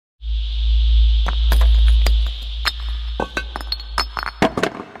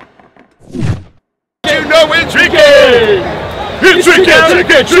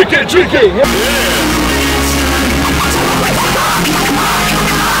Drink it, drink it, drink it. Yeah.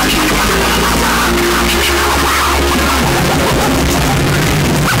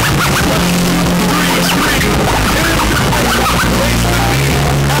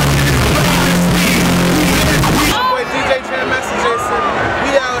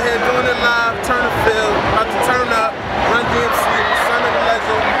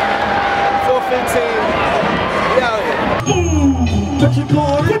 Put your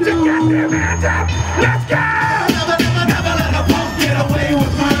goddamn hands up! Let's go! Never, never, never let a punk get away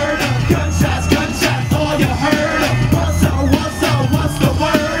with murder. Gunshots, gunshots, all you heard. What's the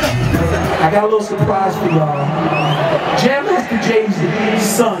word? I got a little surprise for y'all. Jam Master Jay's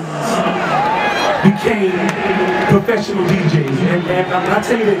sons became professional DJs. And when I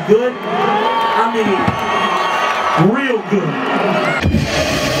tell you they're good, I mean real good.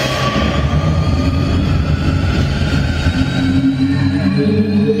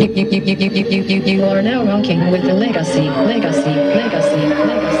 You are now rocking with the legacy.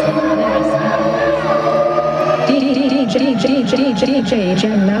 DJ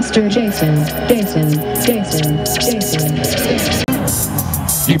Jam Master Jason.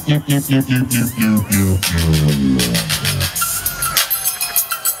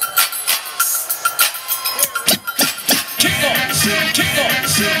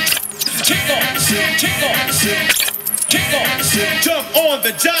 Jump on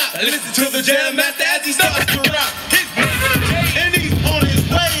the job, listen to the Jam Master as he starts to rock. His and he's on his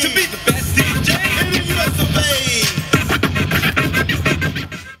way to be the best DJ in the US of A.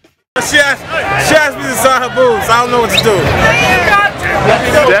 She asked me to sign her boobs. I don't know what to do.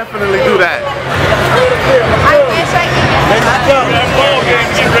 Definitely do that. I wish I could. That ball game,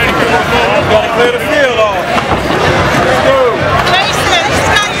 get ready for the ball. Gotta clear the field off. Let's go.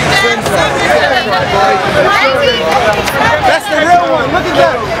 That's the real one. Look at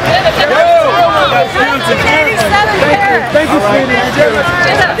that. Thank you, sweetie. You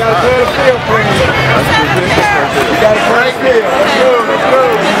gotta clear the field for me. You gotta clear the field. Let's go.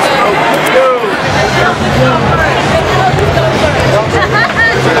 Let's go. Let's go.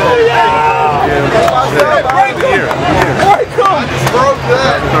 Oh yeah! Here. I just broke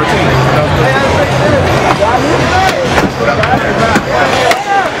that. 13.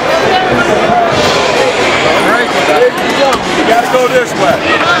 You gotta go this way.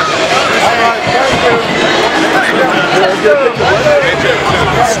 All right, thank you.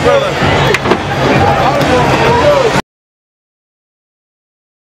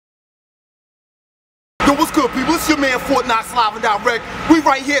 Yo, what's good, people? It's your man Fort Knox live and direct. We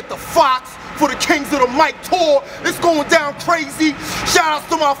right here at the Fox for the Kings of the Mic tour. It's going down crazy. Shout outs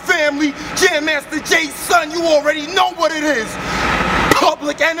to my family, Jam Master Jay's son. You already know what it is.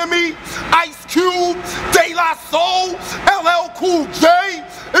 Public Enemy, Ice Cube, De La Soul, LL Cool J.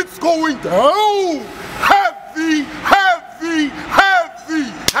 It's going down heavy.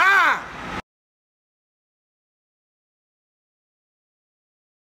 Ah!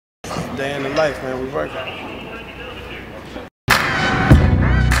 Day in the life, man. We working.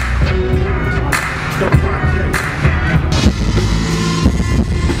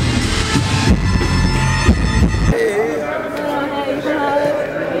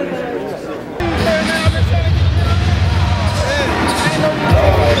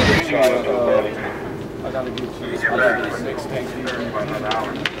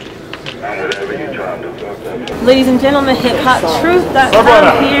 Ladies and gentlemen,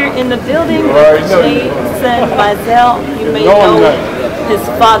 HipHopTruth.com here in the building with Jason Mizell. You may know his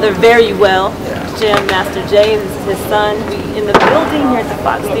father very well, Jam Master Jay. This is his son. We in the building here at the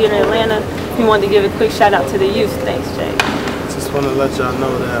Fox Theater in Atlanta. We wanted to give a quick shout out to the youth. Thanks, Jay. Just want to let y'all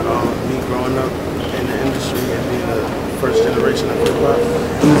know that me growing up in the industry and being the first generation of hip hop,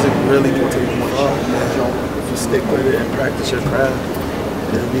 music really can take you far. If you stick with it and practice your craft,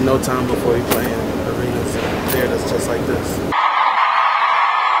 there'll be no time before you play in arenas and theaters just like this.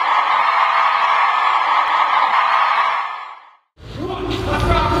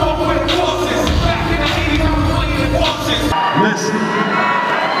 Listen,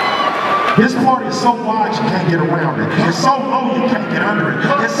 this party is so wide you can't get around it. It's so low you can't get under it.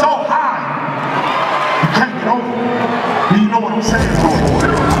 It's so high you can't get over it. You know what I'm saying?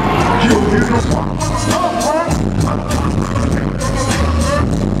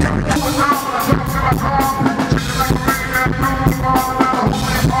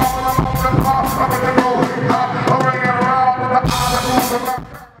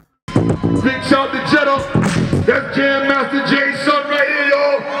 Big shout to Jetto. That's Jam Master Jay's son right here,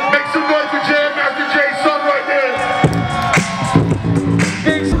 y'all. Make some noise for Jam Master Jay's son right there.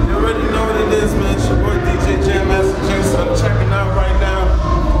 You already know what it is, man. It's your boy DJ Jam Master Jay's son checking out right now.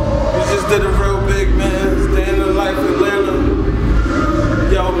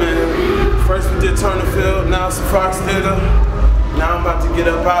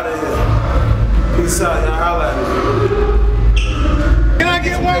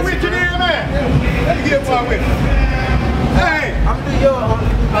 cameraman. Let me get one with me. Hey. I'm gonna do yours.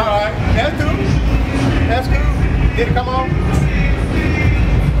 All right. That's cool. That's cool. Did it come on?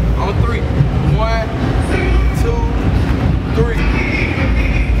 On 3. 1, 2, 3.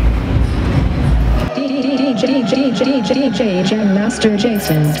 DJ Jam Master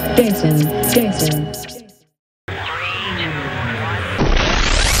Jason.